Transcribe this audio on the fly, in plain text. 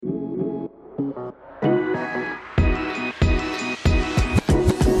I'm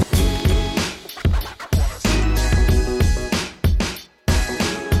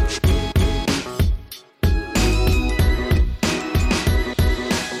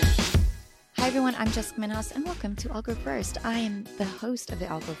Jessica Minhas, and welcome to I'll Go First. I am the host of the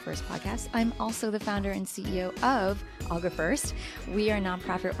I'll Go First podcast. I'm also the founder and CEO of I'll Go First. We are a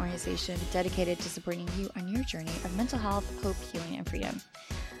nonprofit organization dedicated to supporting you on your journey of mental health, hope, healing, and freedom.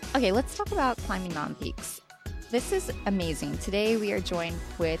 Okay, let's talk about climbing mountain peaks. This is amazing. Today we are joined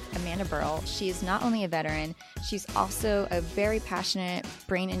with Amanda Burrell. She is not only a veteran, she's also a very passionate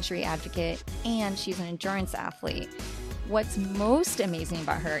brain injury advocate, and she's an endurance athlete. What's most amazing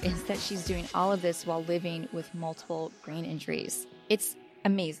about her is that she's doing all of this while living with multiple brain injuries. It's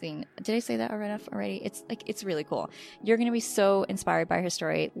amazing. Did I say that enough already? It's really cool. You're going to be so inspired by her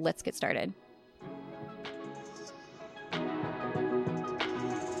story. Let's get started.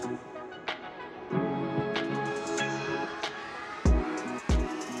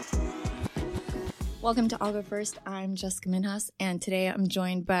 Welcome to I'll Go First. I'm Jessica Minhas, and today I'm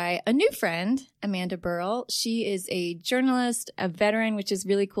joined by a new friend, Amanda Burrell. She is a journalist, a veteran, which is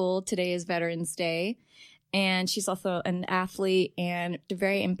really cool. Today is Veterans Day, and she's also an athlete and a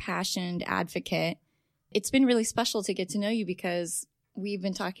very impassioned advocate. It's been really special to get to know you because we've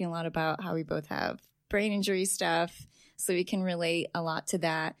been talking a lot about how we both have brain injury stuff, so we can relate a lot to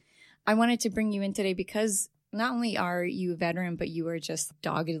that. I wanted to bring you in today because not only are you a veteran, but you are just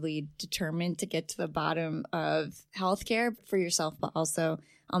doggedly determined to get to the bottom of healthcare for yourself, but also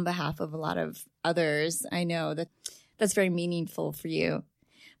on behalf of a lot of others. I know that that's very meaningful for you.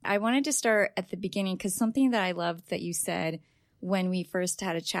 I wanted to start at the beginning because something that I loved that you said when we first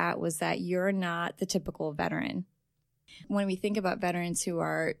had a chat was that you're not the typical veteran. When we think about veterans who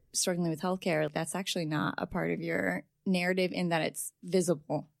are struggling with healthcare, that's actually not a part of your narrative in that it's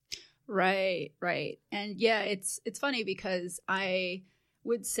visible. Right. And yeah, it's funny because I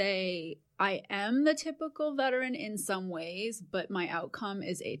would say I am the typical veteran in some ways, but my outcome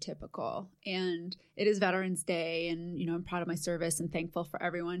is atypical. And it is Veterans Day, and I'm proud of my service and thankful for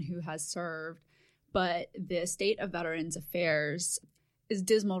everyone who has served. But the state of Veterans Affairs is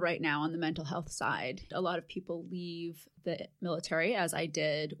dismal right now on the mental health side. A lot of people leave the military, as I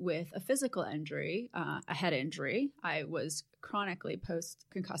did, with a physical injury, a head injury. I was chronically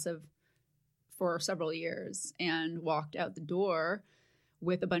post-concussive for several years and walked out the door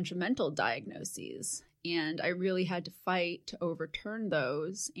with a bunch of mental diagnoses. And I really had to fight to overturn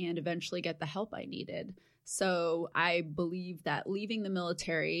those and eventually get the help I needed. So I believe that leaving the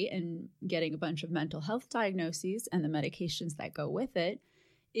military and getting a bunch of mental health diagnoses and the medications that go with it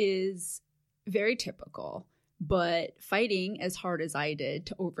is very typical. But fighting as hard as I did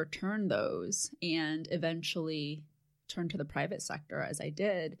to overturn those and eventually turn to the private sector as I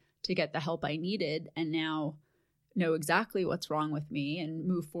did to get the help I needed and now know exactly what's wrong with me and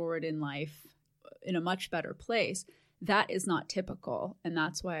move forward in life in a much better place, that is not typical. And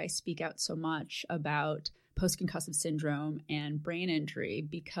that's why I speak out so much about post-concussive syndrome and brain injury,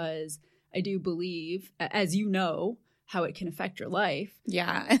 because I do believe, as you know, how it can affect your life.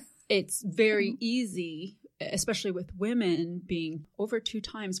 Yeah. It's very easy, especially with women being over 2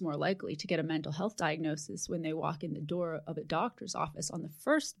 times more likely to get a mental health diagnosis when they walk in the door of a doctor's office on the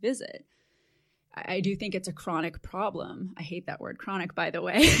first visit. I do think it's a chronic problem. I hate that word chronic, by the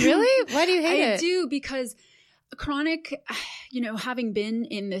way. Really? Why do you hate it? I do, because chronic, having been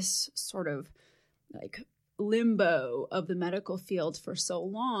in this sort of like limbo of the medical field for so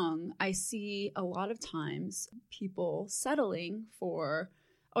long, I see a lot of times people settling for,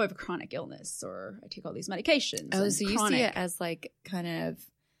 I have a chronic illness, or I take all these medications. Oh, so you see it as like kind of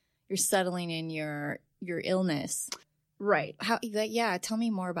you're settling in your illness. Right. Tell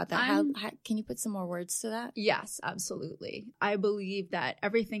me more about that. How can you put some more words to that? Yes, absolutely. I believe that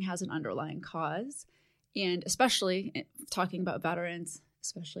everything has an underlying cause, and especially talking about veterans,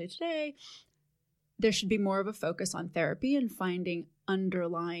 especially today, there should be more of a focus on therapy and finding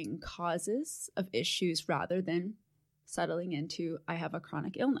underlying causes of issues rather than settling into, I have a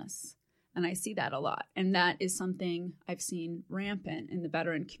chronic illness. And I see that a lot. And that is something I've seen rampant in the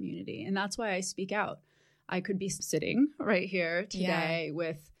veteran community. And that's why I speak out. I could be sitting right here today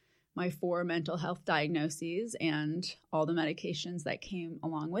with my 4 mental health diagnoses and all the medications that came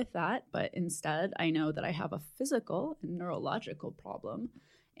along with that. But instead, I know that I have a physical and neurological problem,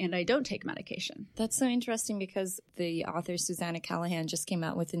 and I don't take medication. That's so interesting because the author Susanna Callahan just came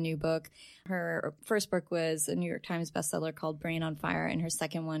out with a new book. Her first book was a New York Times bestseller called Brain on Fire, and her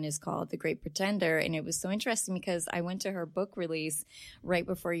second one is called The Great Pretender. And it was so interesting because I went to her book release right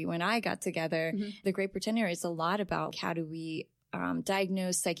before you and I got together. Mm-hmm. The Great Pretender is a lot about how do we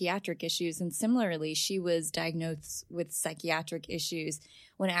diagnosed psychiatric issues. And similarly, she was diagnosed with psychiatric issues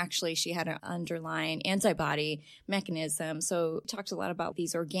when actually she had an underlying antibody mechanism. So talked a lot about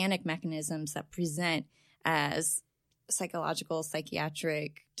these organic mechanisms that present as psychological,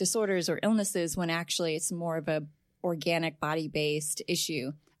 psychiatric disorders or illnesses when actually it's more of a organic body-based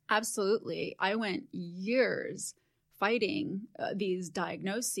issue. Absolutely. I went years fighting these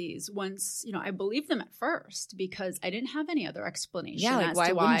diagnoses once, I believed them at first because I didn't have any other explanation as why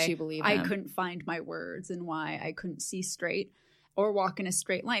to wouldn't you believe I them? couldn't find my words and why I couldn't see straight or walk in a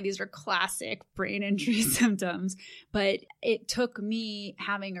straight line. These are classic brain injury symptoms. But it took me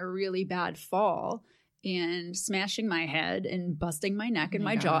having a really bad fall and smashing my head and busting my neck and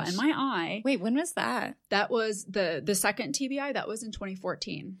my jaw and my eye. Wait, when was that? That was the second TBI. That was in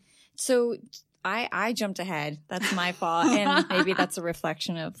 2014. So I jumped ahead. That's my fault. And maybe that's a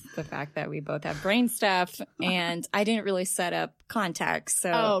reflection of the fact that we both have brain stuff and I didn't really set up context.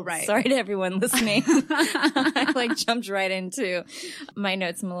 So sorry to everyone listening. I jumped right into my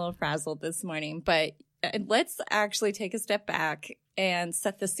notes. I'm a little frazzled this morning, but let's actually take a step back and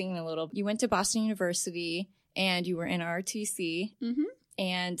set the scene a little. You went to Boston University and you were in ROTC. Mm-hmm.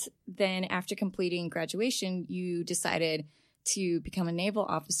 And then after completing graduation, you decided to become a naval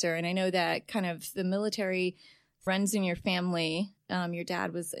officer. And I know that kind of the military runs in your family. Your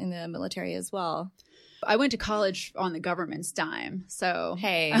dad was in the military as well. I went to college on the government's dime. So,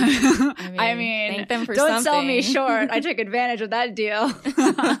 hey, I mean thank them for don't something. sell me short. I took advantage of that deal.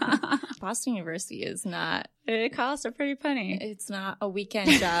 Boston University is not. It costs a pretty penny. It's not a weekend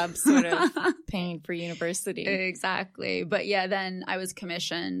job sort of paying for university. Exactly. But yeah, then I was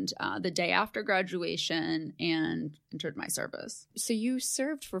commissioned the day after graduation and entered my service. So you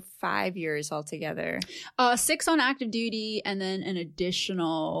served for 5 years altogether. 6 on active duty and then an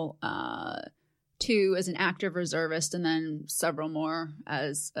additional 2 as an active reservist and then several more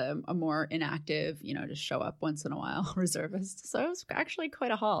as a more inactive, to show up once in a while reservist. So it was actually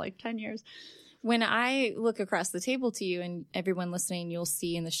quite a haul, 10 years. When I look across the table to you and everyone listening, you'll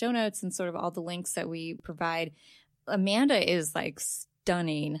see in the show notes and sort of all the links that we provide, Amanda is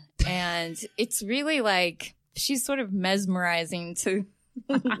stunning. And it's really she's sort of mesmerizing to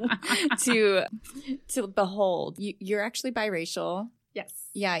to behold. You're actually biracial. Yes.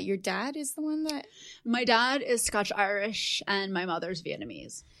 Yeah. Your dad is the one that... My dad is Scotch-Irish and my mother's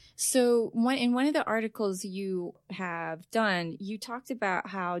Vietnamese. So in one of the articles you have done, you talked about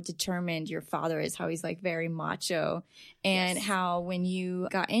how determined your father is, how he's very macho, and how when you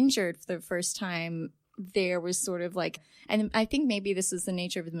got injured for the first time, there was sort of and I think maybe this is the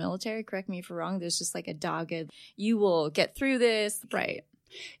nature of the military, correct me if I'm wrong, there's just a dogged, you will get through this. Right.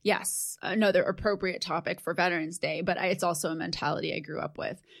 Yes, another appropriate topic for Veterans Day, but it's also a mentality I grew up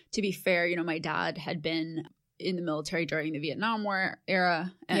with. To be fair, my dad had been in the military during the Vietnam War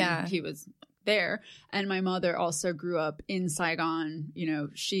era, and he was there. And my mother also grew up in Saigon.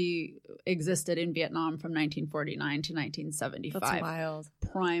 She existed in Vietnam from 1949 to 1975. That's wild.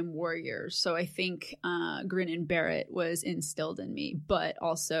 Prime warriors. So I think grin and bear it was instilled in me. But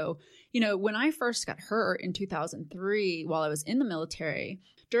also, when I first got hurt in 2003 while I was in the military,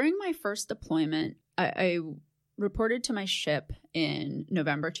 during my first deployment, I reported to my ship in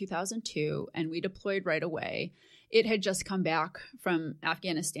November 2002, and we deployed right away. It had just come back from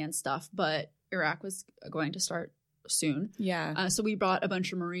Afghanistan stuff, but Iraq was going to start soon. Yeah. So we brought a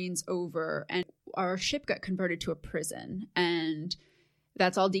bunch of Marines over, and our ship got converted to a prison. And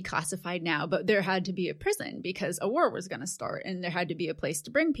that's all declassified now, but there had to be a prison because a war was going to start, and there had to be a place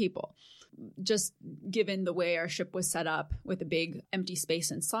to bring people. Just given the way our ship was set up with a big empty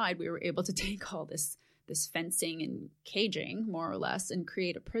space inside, we were able to take all this fencing and caging, more or less, and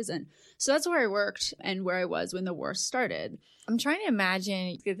create a prison. So that's where I worked and where I was when the war started. I'm trying to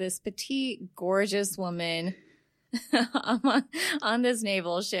imagine this petite, gorgeous woman on this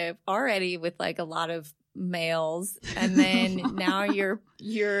naval ship already with a lot of males. And then now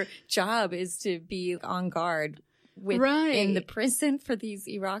your job is to be on guard in the prison for these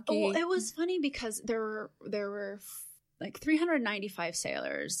Iraqi. Well, it was funny because there were 395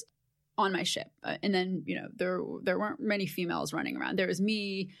 sailors on my ship. And then, there weren't many females running around. There was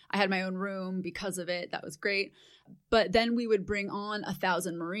me. I had my own room because of it. That was great. But then we would bring on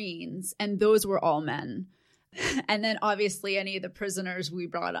 1,000 Marines, and those were all men. And then obviously any of the prisoners we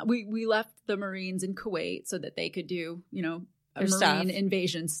brought on, we left the Marines in Kuwait so that they could do, Marine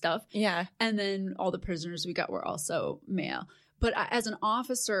invasion stuff. Yeah. And then all the prisoners we got were also male. But as an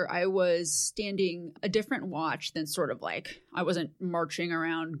officer, I was standing a different watch than sort of I wasn't marching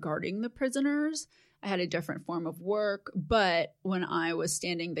around guarding the prisoners. I had a different form of work. But when I was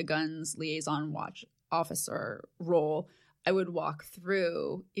standing the guns liaison watch officer role, I would walk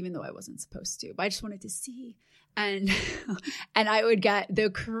through, even though I wasn't supposed to, but I just wanted to see. And I would get the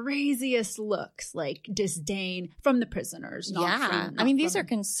craziest looks, like disdain from the prisoners. These are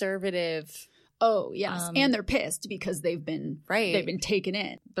conservative. Oh, yes. And they're pissed because they've been taken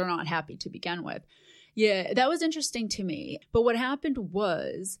in. They're not happy to begin with. Yeah, that was interesting to me. But what happened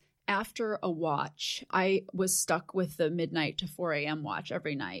was, after a watch, I was stuck with the midnight to 4 a.m. watch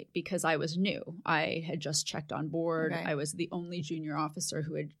every night because I was new. I had just checked on board. Okay. I was the only junior officer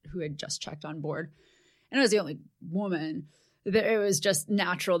who had just checked on board. And I was the only woman. It was just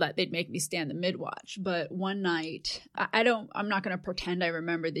natural that they'd make me stand the mid-watch. But one night, I'm not going to pretend I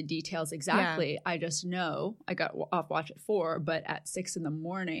remember the details exactly. Yeah. I just know I got off watch at 4, but at 6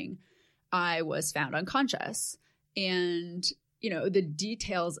 a.m, I was found unconscious. And, the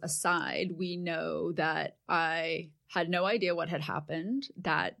details aside, we know that I had no idea what had happened,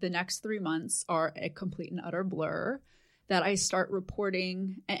 that the next 3 months are a complete and utter blur, that I start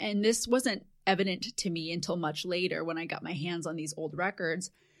reporting. And this wasn't evident to me until much later when I got my hands on these old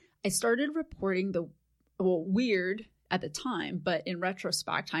records. I started reporting weird at the time, but in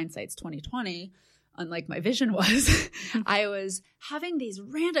retrospect, hindsight's 2020, unlike my vision was, I was having these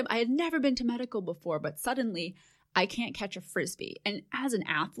I had never been to medical before, but suddenly I can't catch a Frisbee. And as an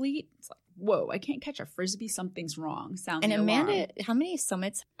athlete, it's like, whoa, I can't catch a Frisbee. Something's wrong. Sound and the alarm. Amanda, how many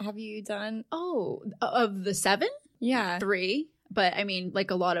summits have you done? Oh, of the 7? Yeah. 3. But I mean,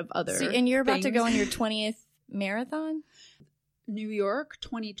 like a lot of other and you're about things. to go on your 20th marathon? New York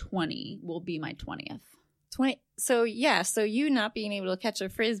 2020 will be my 20th. So you not being able to catch a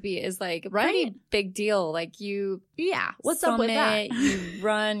Frisbee is like a pretty big deal. Like what's up with that?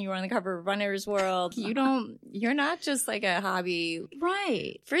 You're on the cover of Runner's World. You're not just like a hobby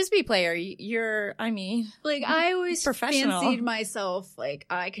Frisbee player. I always professional. fancied myself like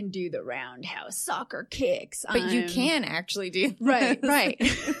I can do the roundhouse soccer kicks. But you can actually do right.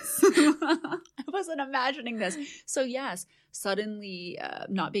 I wasn't imagining this. So yes, suddenly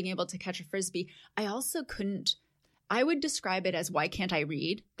not being able to catch a Frisbee. I also couldn't. I would describe it as, why can't I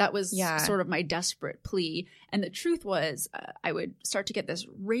read? That was sort of my desperate plea. And the truth was, I would start to get this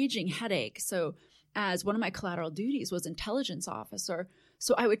raging headache. So as one of my collateral duties was intelligence officer,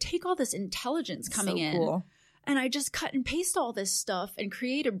 so I would take all this intelligence coming in, and I just cut and paste all this stuff and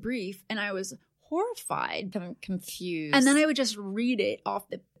create a brief. And I was horrified. I'm confused. And then I would just read it off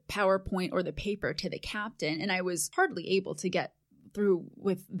the PowerPoint or the paper to the captain. And I was hardly able to get through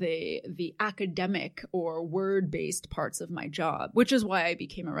with the academic or word-based parts of my job, which is why I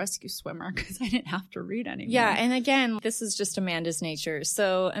became a rescue swimmer, because I didn't have to read anymore. Yeah, and again, this is just Amanda's nature.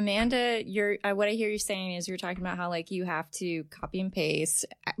 So Amanda, what I hear you saying is you're talking about how like you have to copy and paste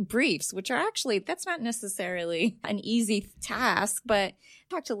briefs, which are actually, that's not necessarily an easy task, but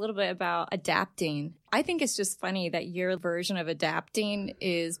talked a little bit about adapting. I think it's just funny that your version of adapting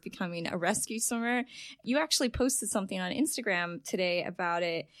is becoming a rescue swimmer. You actually posted something on Instagram today about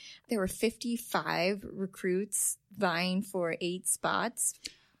it. There were 55 recruits vying for 8 spots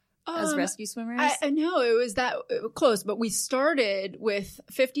as rescue swimmers. I know it was that close, but we started with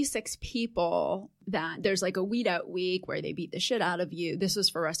 56 people. That there's like a weed out week where they beat the shit out of you. This was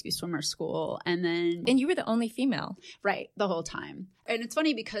for rescue swimmer school. And you were the only female. Right. The whole time. And it's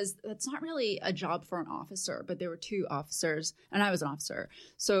funny because that's not really a job for an officer, but there were 2 officers and I was an officer.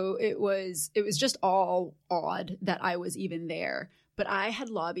 So it was just all odd that I was even there. But I had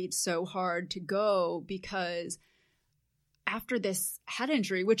lobbied so hard to go because after this head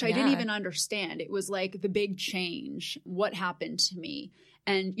injury, which I didn't even understand, it was like the big change. What happened to me?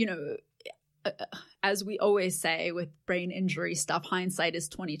 And, as we always say with brain injury stuff, hindsight is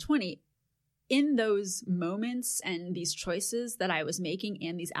 20/20. In those moments and these choices that I was making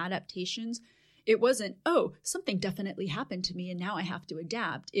and these adaptations, it wasn't, something definitely happened to me and now I have to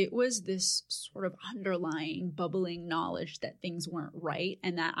adapt. It was this sort of underlying, bubbling knowledge that things weren't right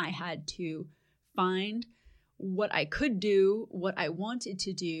and that I had to find what I could do, what I wanted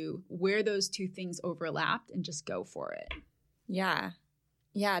to do, where those 2 things overlapped, and just go for it. Yeah.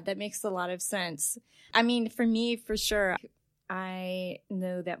 Yeah, that makes a lot of sense. I mean, for me, for sure, I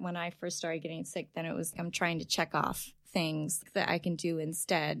know that when I first started getting sick, then it was, I'm trying to check off things that I can do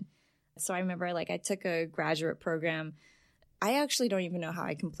instead. So I remember I took a graduate program. I actually don't even know how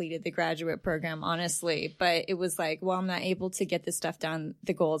I completed the graduate program, honestly, but it was like, well, I'm not able to get this stuff done,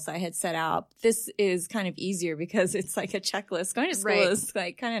 the goals I had set out. This is kind of easier because it's like a checklist. Going to school is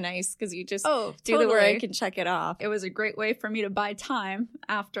like kind of nice because you just do the work and check it off. It was a great way for me to buy time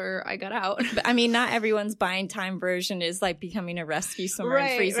after I got out. But I mean, not everyone's buying time version is like becoming a rescue swimmer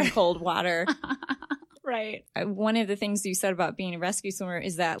in freezing cold water. Right. One of the things you said about being a rescue swimmer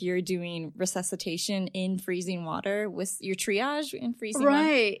is that you're doing resuscitation in freezing water with your triage in freezing water.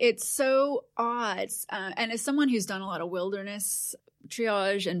 Right. It's so odd. And as someone who's done a lot of wilderness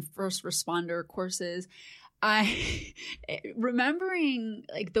triage and first responder courses, I remembering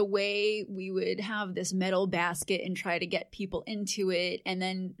like the way we would have this metal basket and try to get people into it and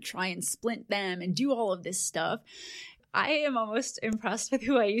then try and splint them and do all of this stuff. I am almost impressed with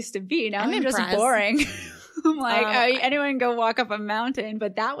who I used to be. Now I'm just boring. I'm like, anyone go walk up a mountain,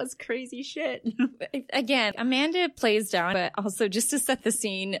 but that was crazy shit. Again, Amanda plays down, but also just to set the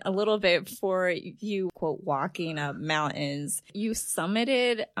scene a little bit for you, quote, walking up mountains. You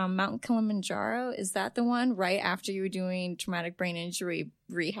summited Mount Kilimanjaro. Is that the one right after you were doing traumatic brain injury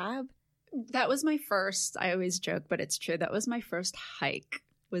rehab? That was my first, I always joke, but it's true. That was my first hike.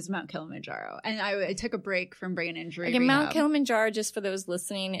 Was Mount Kilimanjaro. And I took a break from brain injury. Again, Mount Kilimanjaro, just for those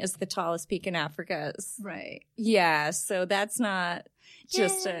listening, is the tallest peak in Africa. Right. Yeah. So that's not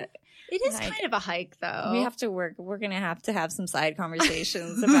just a... It is kind of a hike, though. We have to work. We're going to have some side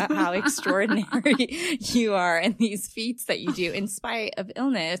conversations about how extraordinary you are and these feats that you do in spite of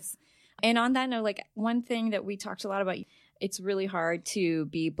illness. And on that note, like one thing that we talked a lot about, it's really hard to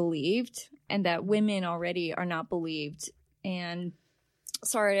be believed and that women already are not believed. And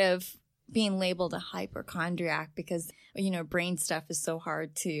sort of being labeled a hypochondriac because, you know, brain stuff is so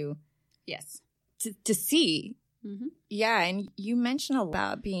hard to see. Mm-hmm. Yeah. And you mentioned a lot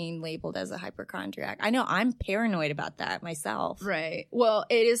about being labeled as a hypochondriac. I know I'm paranoid about that myself. Right. Well,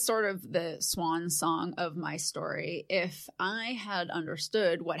 it is sort of the swan song of my story. If I had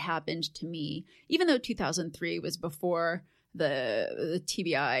understood what happened to me, even though 2003 was before the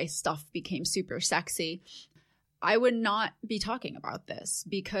TBI stuff became super sexy, I would not be talking about this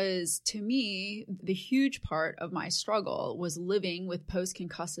because to me, the huge part of my struggle was living with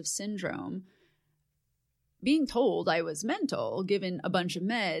post-concussive syndrome, being told I was mental, given a bunch of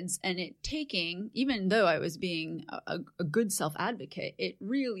meds, and it taking, even though I was being a good self-advocate, it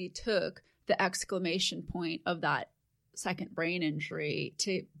really took the exclamation point of that second brain injury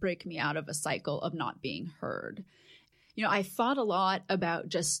to break me out of a cycle of not being heard. You know, I thought a lot about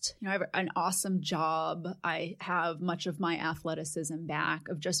just, you know, I have an awesome job. I have much of my athleticism back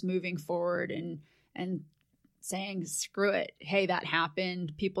of just moving forward and saying, screw it. Hey, that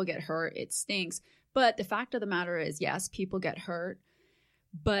happened. People get hurt. It stinks. But the fact of the matter is, yes, people get hurt,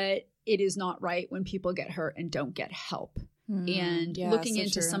 but it is not right when people get hurt and don't get help. And looking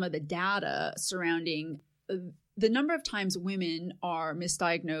into some of the data surrounding the number of times women are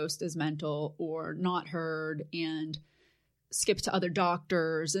misdiagnosed as mental or not heard and skip to other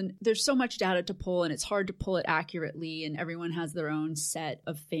doctors, and there's so much data to pull and it's hard to pull it accurately, and everyone has their own set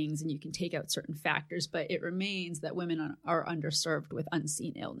of things and you can take out certain factors, but it remains that women are underserved with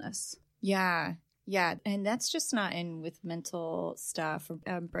unseen illness. Yeah. And that's just not in with mental stuff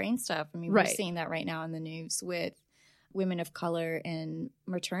or brain stuff. I mean, we're seeing that right now in the news with women of color and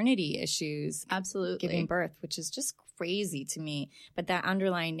maternity issues. Absolutely. Giving birth, which is just crazy to me. But that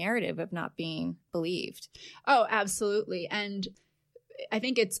underlying narrative of not being believed. Oh, absolutely. And I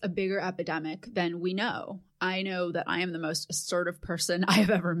think it's a bigger epidemic than we know. I know that I am the most assertive person I have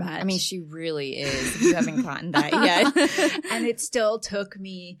ever met. I mean, she really is. If you haven't gotten that yet. And it still took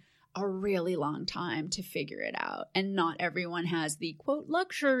me a really long time to figure it out. And not everyone has the, quote,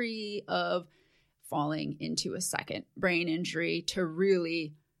 luxury of falling into a second brain injury to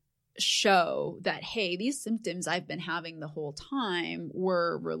really show that, hey, these symptoms I've been having the whole time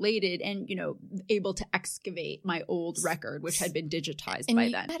were related and, you know, able to excavate my old record, which had been digitized by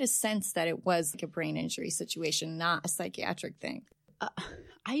then. And you had a sense that it was like a brain injury situation, not a psychiatric thing.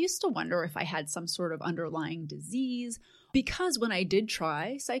 I used to wonder if I had some sort of underlying disease because when I did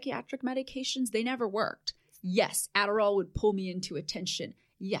try psychiatric medications, they never worked. Yes, Adderall would pull me into attention.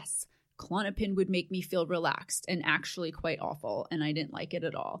 Yes, Klonopin would make me feel relaxed and actually quite awful, and I didn't like it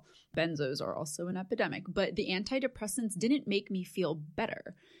at all. Benzos are also an epidemic, but the antidepressants didn't make me feel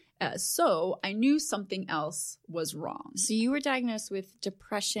better. So I knew something else was wrong. So you were diagnosed with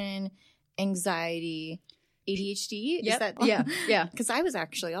depression, anxiety, ADHD? Yep. Yeah. Because I was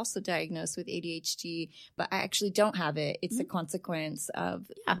actually also diagnosed with ADHD, but I actually don't have it. It's a consequence of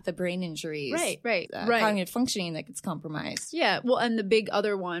the brain injuries. Right. Cognitive functioning that gets compromised. Yeah. Well, and the big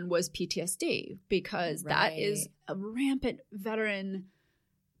other one was PTSD because that is a rampant veteran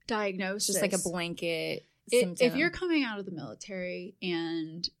diagnosis. Just like a blanket symptom. If you're coming out of the military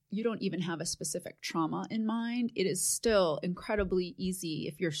and you don't even have a specific trauma in mind, it is still incredibly easy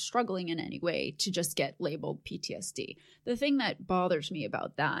if you're struggling in any way to just get labeled PTSD. The thing that bothers me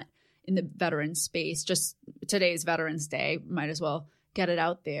about that in the veteran space, just today's Veterans Day, might as well get it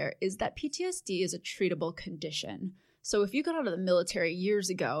out there, is that PTSD is a treatable condition. So if you got out of the military years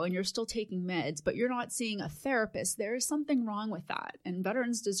ago and you're still taking meds, but you're not seeing a therapist, there is something wrong with that, and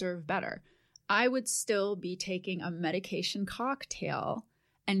veterans deserve better. I would still be taking a medication cocktail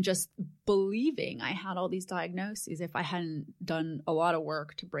and just believing I had all these diagnoses if I hadn't done a lot of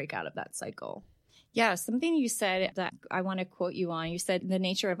work to break out of that cycle. Yeah, something you said that I want to quote you on. You said the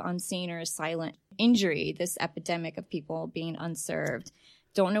nature of unseen or silent injury, this epidemic of people being unserved,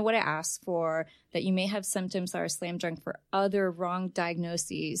 don't know what to ask for, that you may have symptoms that are slam dunk for other wrong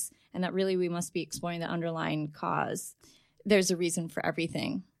diagnoses, and that really we must be exploring the underlying cause. There's a reason for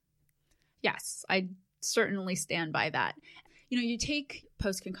everything. Yes, I certainly stand by that. You know, you take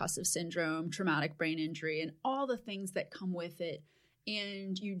post-concussive syndrome, traumatic brain injury, and all the things that come with it,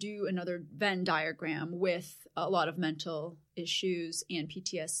 and you do another Venn diagram with a lot of mental issues and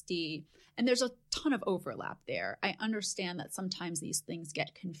PTSD, and there's a ton of overlap there. I understand that sometimes these things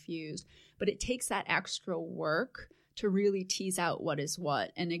get confused, but it takes that extra work to really tease out what is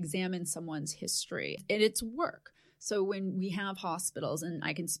what and examine someone's history. And it's work. So when we have hospitals, and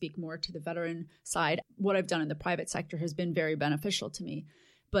I can speak more to the veteran side, what I've done in the private sector has been very beneficial to me,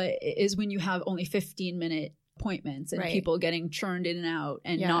 but is when you have only 15-minute appointments and people getting churned in and out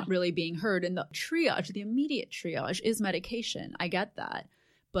and not really being heard. And the triage, the immediate triage is medication. I get that.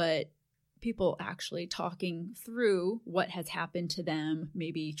 But people actually talking through what has happened to them,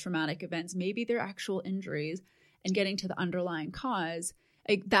 maybe traumatic events, maybe their actual injuries, and getting to the underlying cause,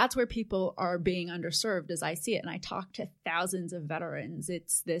 that's where people are being underserved as I see it. And I talk to thousands of veterans.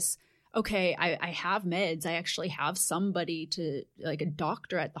 It's this, okay, I have meds. I actually have somebody to, like a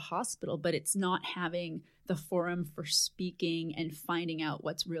doctor at the hospital, but it's not having the forum for speaking and finding out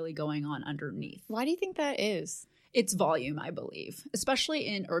what's really going on underneath. Why do you think that is? It's volume, I believe, especially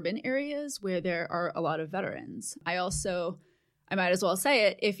in urban areas where there are a lot of veterans. I might as well say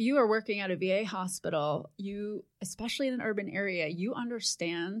it, if you are working at a VA hospital, you, especially in an urban area, you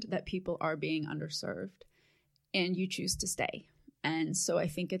understand that people are being underserved and you choose to stay. And so I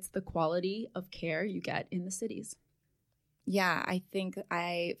think it's the quality of care you get in the cities. Yeah, I think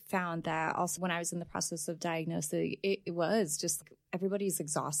I found that also when I was in the process of diagnosing, it was just everybody's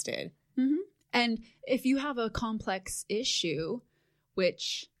exhausted. Mm-hmm. And if you have a complex issue,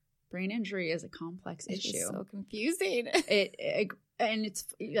 which brain injury is a complex issue. It's so confusing. And it's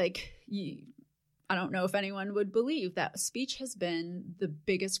like, I don't know if anyone would believe that speech has been the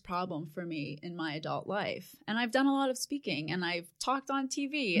biggest problem for me in my adult life. And I've done a lot of speaking and I've talked on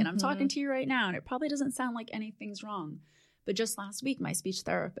TV and I'm talking to you right now, and it probably doesn't sound like anything's wrong. But just last week, my speech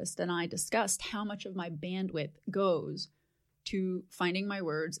therapist and I discussed how much of my bandwidth goes to finding my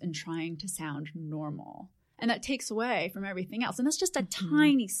words and trying to sound normal. And that takes away from everything else. And that's just a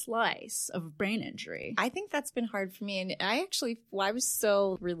tiny slice of brain injury. I think that's been hard for me. And I was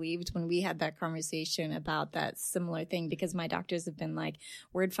so relieved when we had that conversation about that similar thing, because my doctors have been like,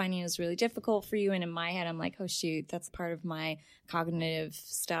 word finding is really difficult for you. And in my head, I'm like, oh, shoot, that's part of my cognitive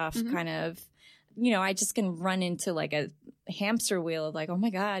stuff, kind of. You know, I just can run into like a hamster wheel of like, oh my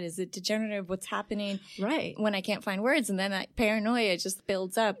God, is it degenerative? What's happening? Right. When I can't find words. And then that paranoia just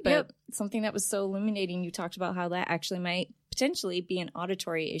builds up. But something that was so illuminating, you talked about how that actually might potentially be an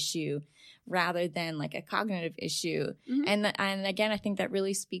auditory issue rather than like a cognitive issue. And again, I think that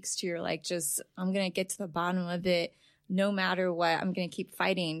really speaks to your like, just, I'm going to get to the bottom of it no matter what. I'm going to keep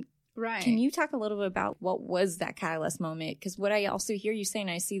fighting. Right. Can you talk a little bit about what was that catalyst moment? Because what I also hear you saying,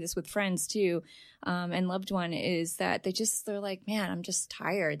 I see this with friends too, and loved one, is that they're like, man, I'm just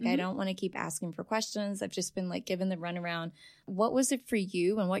tired. I don't want to keep asking for questions. I've just been like given the runaround. What was it for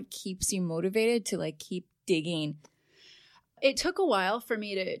you, and what keeps you motivated to like keep digging? It took a while for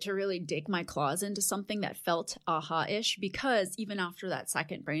me to really dig my claws into something that felt aha-ish, because even after that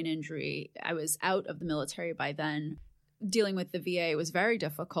second brain injury, I was out of the military by then. Dealing with the VA was very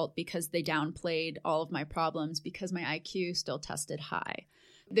difficult because they downplayed all of my problems because my IQ still tested high.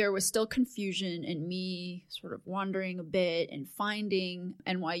 There was still confusion in me sort of wandering a bit and finding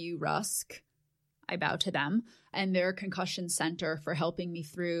NYU Rusk. I bow to them and their concussion center for helping me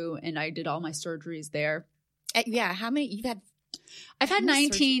through. And I did all my surgeries there. How many you've had? I've had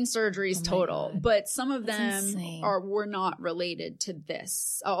 19 surgeries total, but some of them were not related to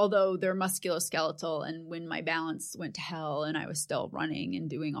this, although they're musculoskeletal. And when my balance went to hell and I was still running and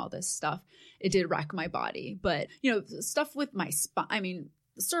doing all this stuff, it did wreck my body. But, you know, stuff with my spine,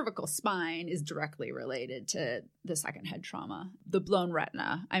 the cervical spine is directly related to the second head trauma, the blown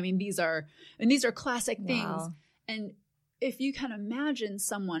retina. These are classic things. Wow. And if you can imagine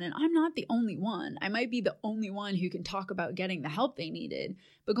someone, and I'm not the only one, I might be the only one who can talk about getting the help they needed,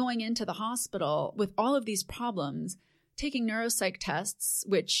 but going into the hospital with all of these problems taking neuropsych tests,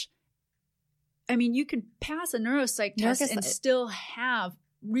 which, I mean, you can pass a neuropsych test and still have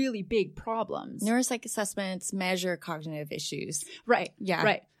really big problems. Neuropsych assessments measure cognitive issues. Right. Yeah.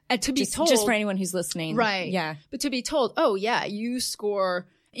 Right. And to be told, just for anyone who's listening. Right. Yeah. But to be told, oh yeah, you score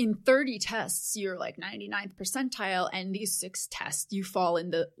in 30 tests, you're like 99th percentile, and these 6 tests, you fall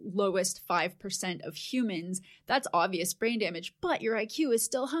in the lowest 5% of humans. That's obvious brain damage, but your IQ is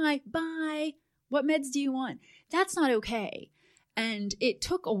still high. Bye. What meds do you want? That's not okay. And it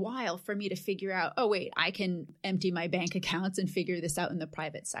took a while for me to figure out, oh, wait, I can empty my bank accounts and figure this out in the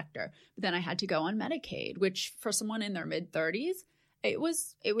private sector. But then I had to go on Medicaid, which for someone in their mid-30s, it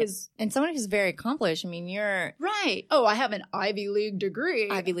was. And someone who's very accomplished. I mean, you're. Right. Oh, I have an Ivy League degree.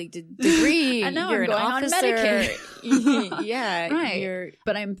 Degree. And now you're I'm going an officer. on Medicaid. Yeah. Right.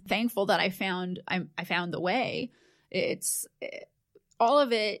 But I'm thankful that I found the way. All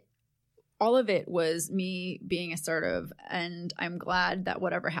of it was me being assertive, and I'm glad that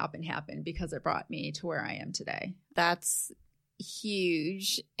whatever happened because it brought me to where I am today. That's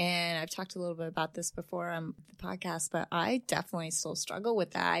huge. And I've talked a little bit about this before on the podcast, but I definitely still struggle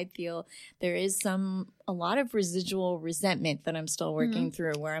with that. I feel there is a lot of residual resentment that I'm still working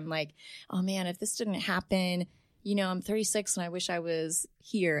through, where I'm like, oh man, if this didn't happen, I'm 36 and I wish I was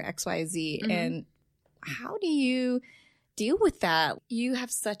here, XYZ. And how do you deal with that? You have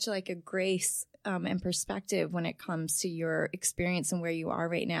such like a grace and perspective when it comes to your experience and where you are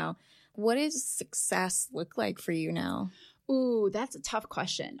right now. What does success look like for you now? Ooh, that's a tough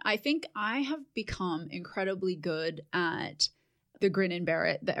question. I think I have become incredibly good at the grin and bear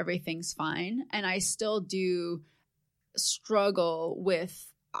it, that everything's fine. And I still do struggle with,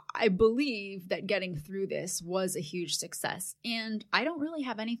 I believe that getting through this was a huge success. And I don't really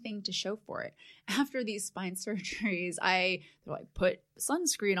have anything to show for it. After these spine surgeries, they're like, put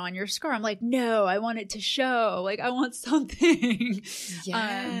sunscreen on your scar. I'm like, no, I want it to show. Like, I want something.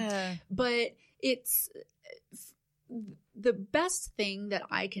 Yeah. But it's the best thing that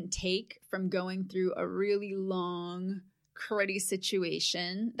I can take from going through a really long, cruddy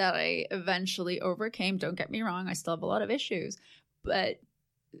situation that I eventually overcame. Don't get me wrong, I still have a lot of issues, but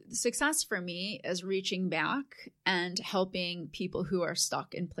success for me is reaching back and helping people who are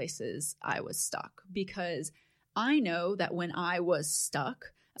stuck in places I was stuck, because I know that when I was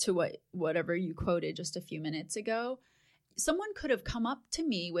stuck, to whatever you quoted just a few minutes ago, someone could have come up to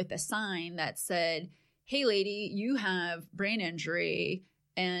me with a sign that said, hey lady, you have brain injury,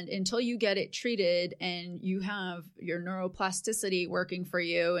 and until you get it treated and you have your neuroplasticity working for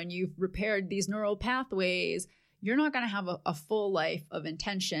you and you've repaired these neural pathways, you're not going to have a full life of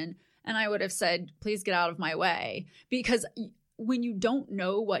intention. And I would have said, please get out of my way, because when you don't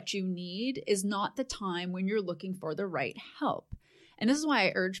know what you need is not the time when you're looking for the right help. And this is why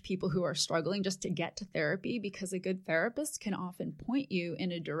I urge people who are struggling just to get to therapy, because a good therapist can often point you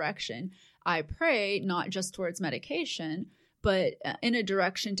in a direction. I pray not just towards medication, but in a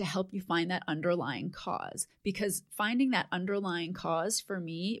direction to help you find that underlying cause, because finding that underlying cause for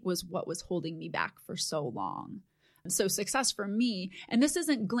me was what was holding me back for so long. So success for me, and this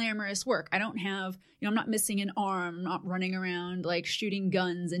isn't glamorous work. I don't have, I'm not missing an arm, I'm not running around like shooting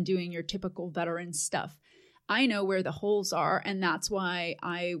guns and doing your typical veteran stuff. I know where the holes are, and that's why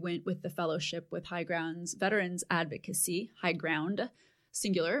I went with the fellowship with High Ground's Veterans Advocacy, High Ground,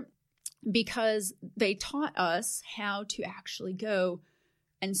 singular, because they taught us how to actually go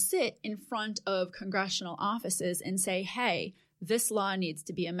and sit in front of congressional offices and say, hey, this law needs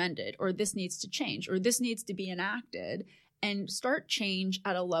to be amended, or this needs to change, or this needs to be enacted, and start change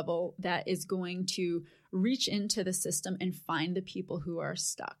at a level that is going to reach into the system and find the people who are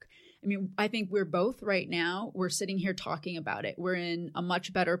stuck. I mean, I think we're both right now, we're sitting here talking about it. We're in a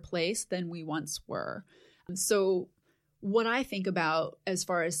much better place than we once were. So what I think about as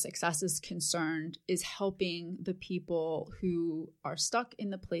far as success is concerned is helping the people who are stuck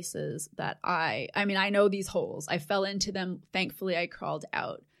in the places that I know these holes. I fell into them. Thankfully, I crawled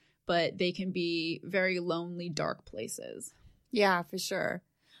out, but they can be very lonely, dark places. Yeah, for sure.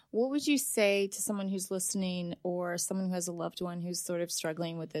 What would you say to someone who's listening, or someone who has a loved one who's sort of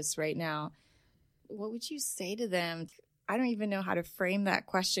struggling with this right now? What would you say to them? I don't even know how to frame that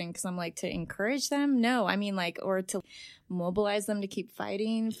question, because I'm like, to encourage them? No, I mean or to mobilize them to keep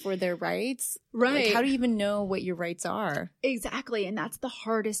fighting for their rights. Right. Like, how do you even know what your rights are? Exactly. And that's the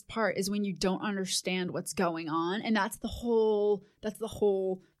hardest part, is when you don't understand what's going on. And that's the whole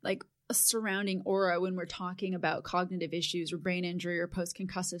like a surrounding aura when we're talking about cognitive issues or brain injury or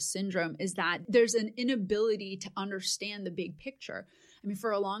post-concussive syndrome, is that there's an inability to understand the big picture. I mean,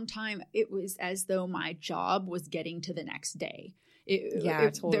 for a long time, it was as though my job was getting to the next day.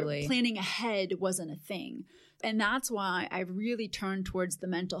 Totally. Planning ahead wasn't a thing. And that's why I really turned towards the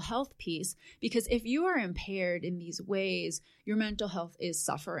mental health piece, because if you are impaired in these ways, your mental health is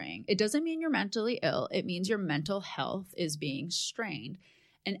suffering. It doesn't mean you're mentally ill. It means your mental health is being strained.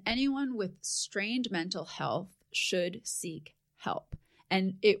 And anyone with strained mental health should seek help.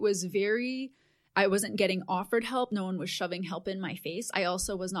 And I wasn't getting offered help. No one was shoving help in my face. I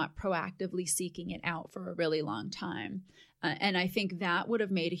also was not proactively seeking it out for a really long time. And I think that would have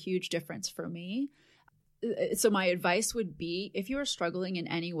made a huge difference for me. So my advice would be, if you are struggling in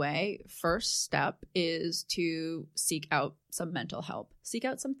any way, first step is to seek out some mental help, seek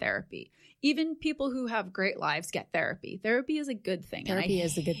out some therapy. Even people who have great lives get therapy. Therapy is a good thing. Therapy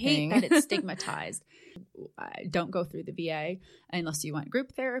is a good thing. That it's stigmatized. Don't go through the VA unless you want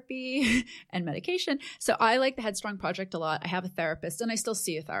group therapy and medication. So I like the Headstrong Project a lot. I have a therapist and I still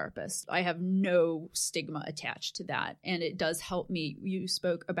see a therapist. I have no stigma attached to that. And it does help me. You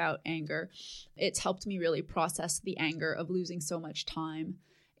spoke about anger. It's helped me really process the anger of losing so much time.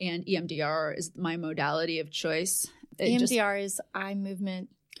 And EMDR is my modality of choice. EMDR is eye movement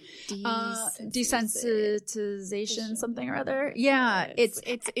desensitization, something or other. Yeah,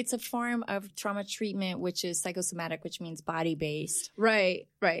 it's a form of trauma treatment, which is psychosomatic, which means body based. Right.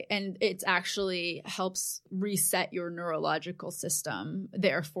 And it actually helps reset your neurological system,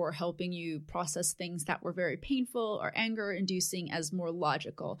 therefore helping you process things that were very painful or anger inducing as more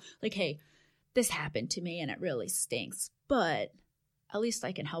logical. Like, hey, this happened to me and it really stinks, but at least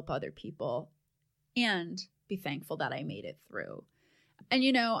I can help other people and be thankful that I made it through. And,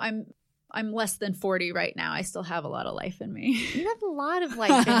 I'm less than 40 right now. I still have a lot of life in me. You have a lot of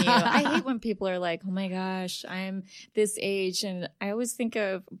life in you. I hate when people are like, oh my gosh, I'm this age. And I always think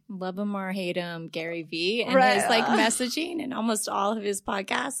of, love him or hate him, Gary Vee and his messaging and almost all of his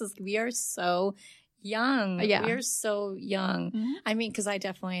podcasts. We are so young. Yeah. We are so young. Mm-hmm. I mean, because I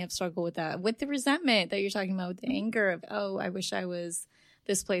definitely have struggled with that, with the resentment that you're talking about, with the anger of, oh, I wish I was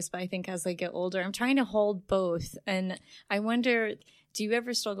this place. But I think as I get older, I'm trying to hold both. And I wonder, do you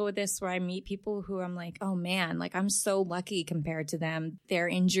ever struggle with this where I meet people who I'm like, oh man, like I'm so lucky compared to them. Their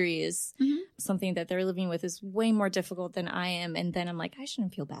injury is something that they're living with is way more difficult than I am. And then I'm like, I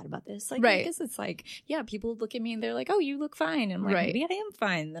shouldn't feel bad about this. Like, I guess it's like, yeah, people look at me and they're like, oh, you look fine. And I'm like, maybe I am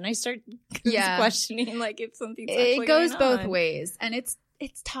fine. Then I start questioning like if something's actually it goes going on. both ways. And it's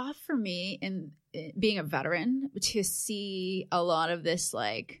tough for me in being a veteran to see a lot of this,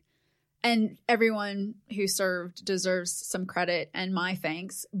 like, and everyone who served deserves some credit and my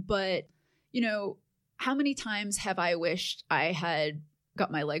thanks. But, how many times have I wished I had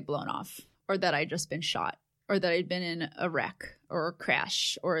got my leg blown off, or that I'd just been shot, or that I'd been in a wreck or a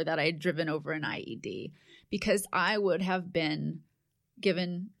crash, or that I'd driven over an IED, because I would have been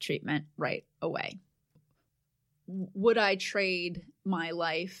given treatment right away. Would I trade my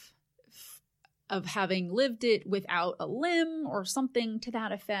life of having lived it without a limb or something to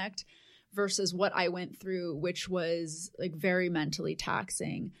that effect versus what I went through, which was like very mentally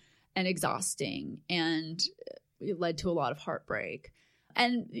taxing and exhausting, and it led to a lot of heartbreak.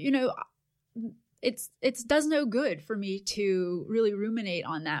 And, it does no good for me to really ruminate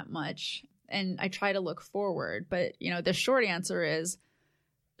on that much. And I try to look forward, but, the short answer is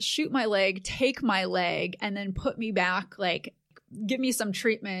shoot my leg, take my leg, and then put me back, like give me some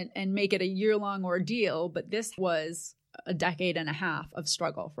treatment and make it a year-long ordeal. But this was a decade and a half of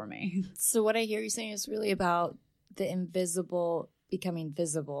struggle for me. So what I hear you saying is really about the invisible becoming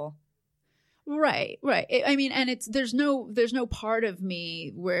visible. Right. I mean, and there's no part of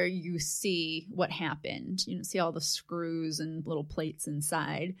me where you see what happened. You see all the screws and little plates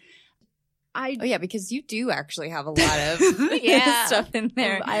inside. Because you do actually have a lot of stuff in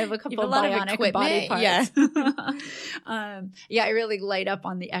there. I have a couple of bionic body parts. I really light up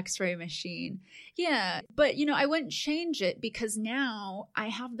on the X-ray machine. Yeah, but I wouldn't change it because now I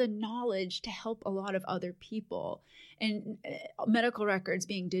have the knowledge to help a lot of other people. And medical records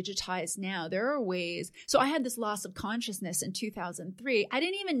being digitized now, there are ways. So I had this loss of consciousness in 2003. I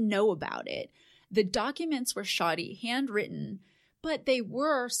didn't even know about it. The documents were shoddy, handwritten, but they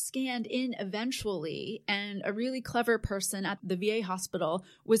were scanned in eventually, and a really clever person at the VA hospital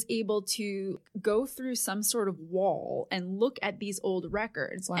was able to go through some sort of wall and look at these old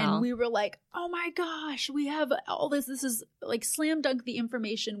records. Wow. And we were like, oh my gosh, we have all this. This is like slam dunk the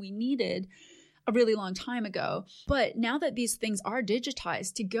information we needed a really long time ago. But now that these things are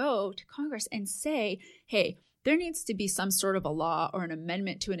digitized, to go to Congress and say, hey, there needs to be some sort of a law or an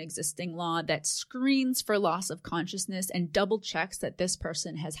amendment to an existing law that screens for loss of consciousness and double checks that this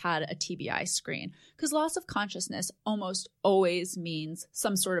person has had a TBI screen. Because loss of consciousness almost always means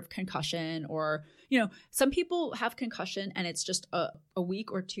some sort of concussion, or, some people have concussion and it's just a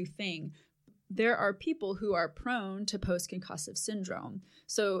week or two thing. There are people who are prone to post-concussive syndrome.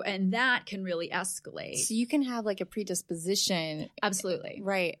 So, and that can really escalate. So you can have like a predisposition. Absolutely.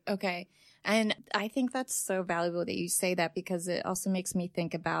 Right. Okay. And I think that's so valuable that you say that, because it also makes me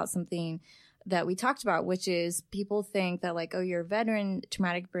think about something that we talked about, which is people think that like, oh, you're a veteran,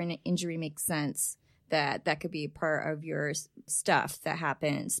 traumatic brain injury makes sense, that could be part of your stuff that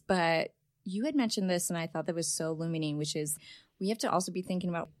happens. But you had mentioned this, and I thought that was so illuminating, which is we have to also be thinking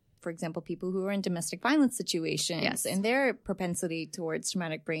about, for example, people who are in domestic violence situations and their propensity towards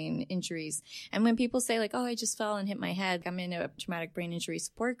traumatic brain injuries. And when people say like, oh, I just fell and hit my head, I'm in a traumatic brain injury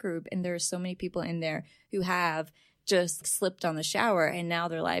support group, and there are so many people in there who have just slipped on the shower and now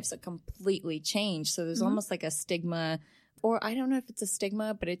their lives are completely changed. So there's almost like a stigma, or I don't know if it's a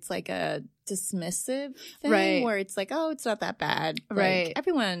stigma, but it's like a dismissive thing where it's like, oh, it's not that bad. Right. Like,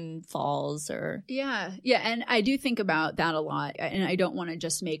 everyone falls or. Yeah. Yeah. And I do think about that a lot. And I don't want to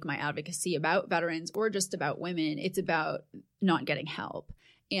just make my advocacy about veterans or just about women. It's about not getting help.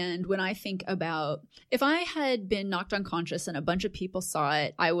 And when I think about, if I had been knocked unconscious and a bunch of people saw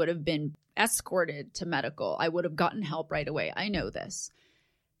it, I would have been escorted to medical. I would have gotten help right away. I know this.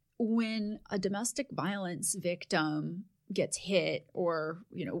 When a domestic violence victim gets hit or,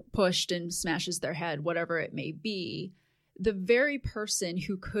 pushed and smashes their head, whatever it may be, the very person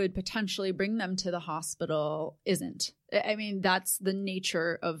who could potentially bring them to the hospital isn't. I mean, that's the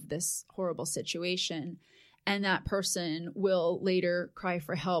nature of this horrible situation. And that person will later cry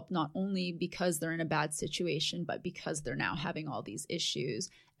for help, not only because they're in a bad situation, but because they're now having all these issues.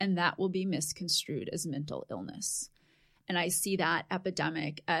 And that will be misconstrued as mental illness. And I see that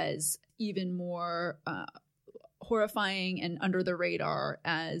epidemic as even more horrifying and under the radar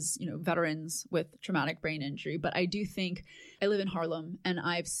as, veterans with traumatic brain injury. But I do think, I live in Harlem, and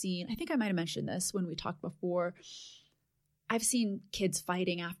I've seen, I think I might have mentioned this when we talked before, I've seen kids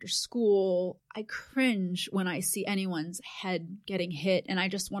fighting after school. I cringe when I see anyone's head getting hit, and I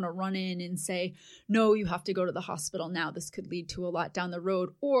just want to run in and say, no, you have to go to the hospital now. This could lead to a lot down the road.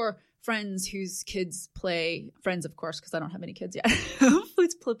 Or friends whose kids play, friends, of course, because I don't have any kids yet, who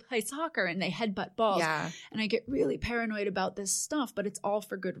play soccer and they headbutt balls. Yeah. And I get really paranoid about this stuff, but it's all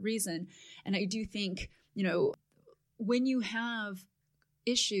for good reason. And I do think, when you have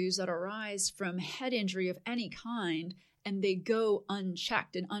issues that arise from head injury of any kind, and they go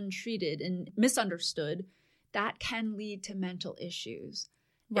unchecked and untreated and misunderstood, that can lead to mental issues.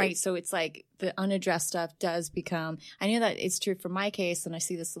 Right. So it's like the unaddressed stuff does become, I know that it's true for my case, and I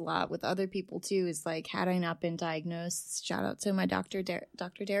see this a lot with other people too, is like, had I not been diagnosed, shout out to my doctor,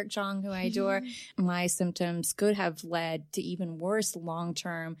 Dr. Derek Chong, who I adore, my symptoms could have led to even worse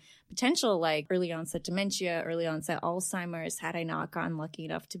long-term potential, like early onset dementia, early onset Alzheimer's, had I not gotten lucky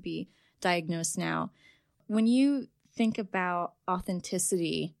enough to be diagnosed now. When you think about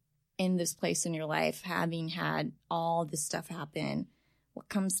authenticity in this place in your life, having had all this stuff happen, what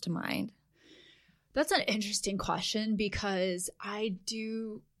comes to mind? That's an interesting question, because I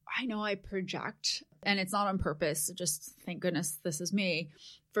know I project, and it's not on purpose, just thank goodness this is me,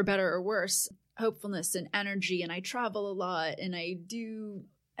 for better or worse, hopefulness and energy, and I travel a lot, and I do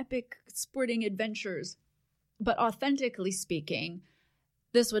epic sporting adventures. But authentically speaking,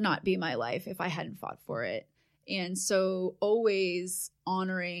 this would not be my life if I hadn't fought for it. And so always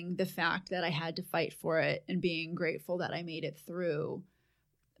honoring the fact that I had to fight for it and being grateful that I made it through,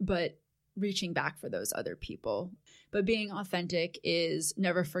 but reaching back for those other people. But being authentic is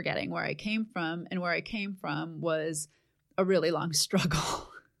never forgetting where I came from, and where I came from was a really long struggle.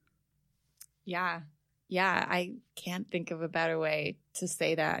 Yeah. Yeah. I can't think of a better way to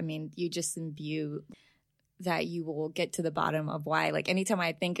say that. I mean, you just imbue that you will get to the bottom of why. Like anytime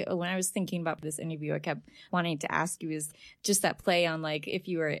when I was thinking about this interview, I kept wanting to ask you is just that play on like,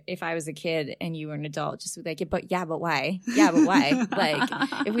 if I was a kid and you were an adult, just like, but why? Yeah, but why? Like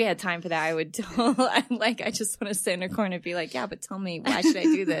if we had time for that, I would I just want to sit in a corner and be like, yeah, but tell me, why should I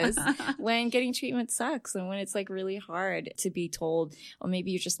do this? When getting treatment sucks, and when it's like really hard to be told, oh, maybe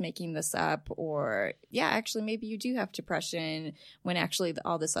you're just making this up, or yeah, actually maybe you do have depression when actually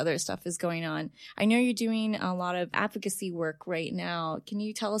all this other stuff is going on. I know you're doing a lot of advocacy work right now. Can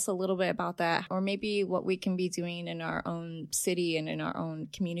you tell us a little bit about that, or maybe what we can be doing in our own city and in our own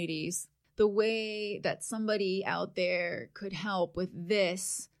communities? The way that somebody out there could help with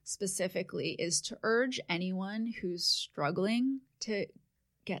this specifically is to urge anyone who's struggling to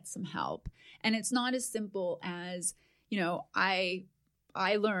get some help. And it's not as simple as, I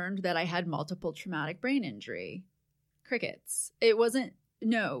learned that I had multiple traumatic brain injury. Crickets. It wasn't,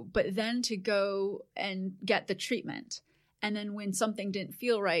 no, but then to go and get the treatment. And then when something didn't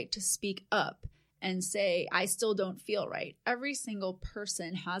feel right, to speak up and say, I still don't feel right. Every single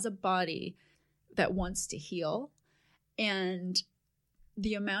person has a body that wants to heal. And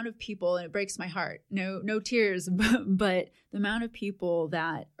the amount of people, and it breaks my heart, no tears, but the amount of people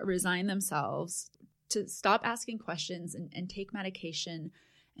that resign themselves to stop asking questions and take medication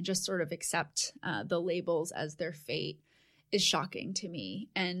and just sort of accept the labels as their fate is shocking to me.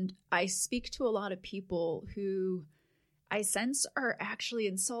 And I speak to a lot of people who I sense are actually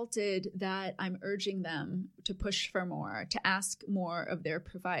insulted that I'm urging them to push for more, to ask more of their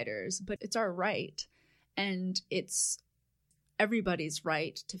providers. But it's our right, and it's everybody's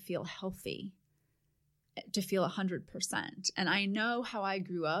right to feel healthy, to feel 100%. And I know how I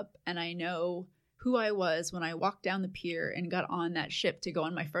grew up, and I know who I was when I walked down the pier and got on that ship to go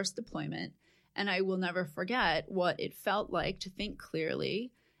on my first deployment. And I will never forget what it felt like to think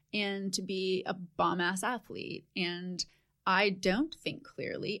clearly and to be a bomb-ass athlete. And I don't think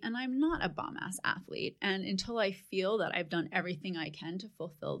clearly, and I'm not a bomb-ass athlete. And until I feel that I've done everything I can to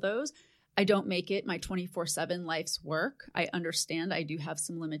fulfill those, I don't make it my 24/7 life's work. I understand I do have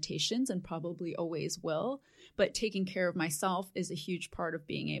some limitations and probably always will, but taking care of myself is a huge part of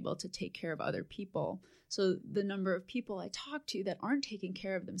being able to take care of other people. So the number of people I talk to that aren't taking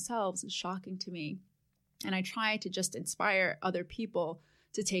care of themselves is shocking to me. And I try to just inspire other people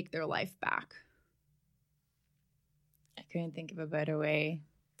to take their life back. I couldn't think of a better way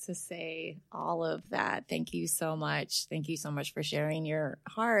to say all of that. Thank you so much. Thank you so much for sharing your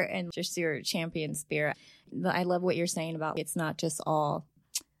heart and just your champion spirit. I love what you're saying about it's not just all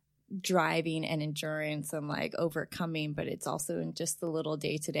driving and endurance and like overcoming, but it's also in just the little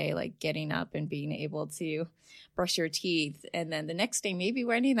day-to-day, like getting up and being able to brush your teeth, and then the next day maybe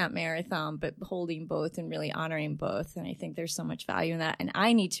running that marathon, but holding both and really honoring both. And I think there's so much value in that, and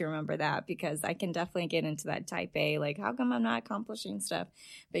I need to remember that because I can definitely get into that type A, like how come I'm not accomplishing stuff?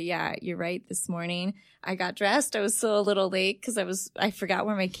 But yeah, you're right. This morning I got dressed, I was still a little late because I forgot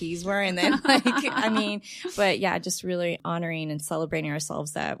where my keys were, and then but yeah, just really honoring and celebrating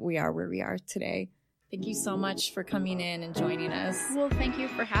ourselves that we are where we are today. Thank you so much for coming in and joining us. Well, thank you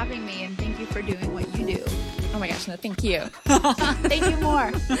for having me, and thank you for doing what you do. Oh my gosh, no, thank you. Thank you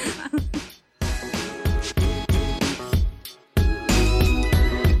more.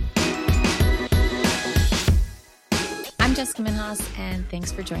 I'm Jessica Minhas, and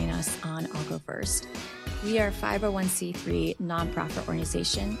thanks for joining us on I'll Go First. We are a 501c3 nonprofit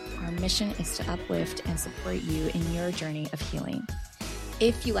organization. Our mission is to uplift and support you in your journey of healing.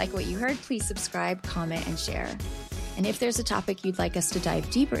 If you like what you heard, please subscribe, comment, and share. And if there's a topic you'd like us to dive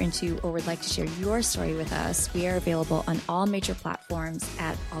deeper into or would like to share your story with us, we are available on all major platforms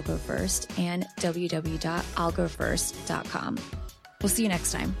at I'll Go First and www.illgofirst.com. We'll see you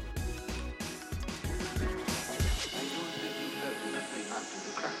next time.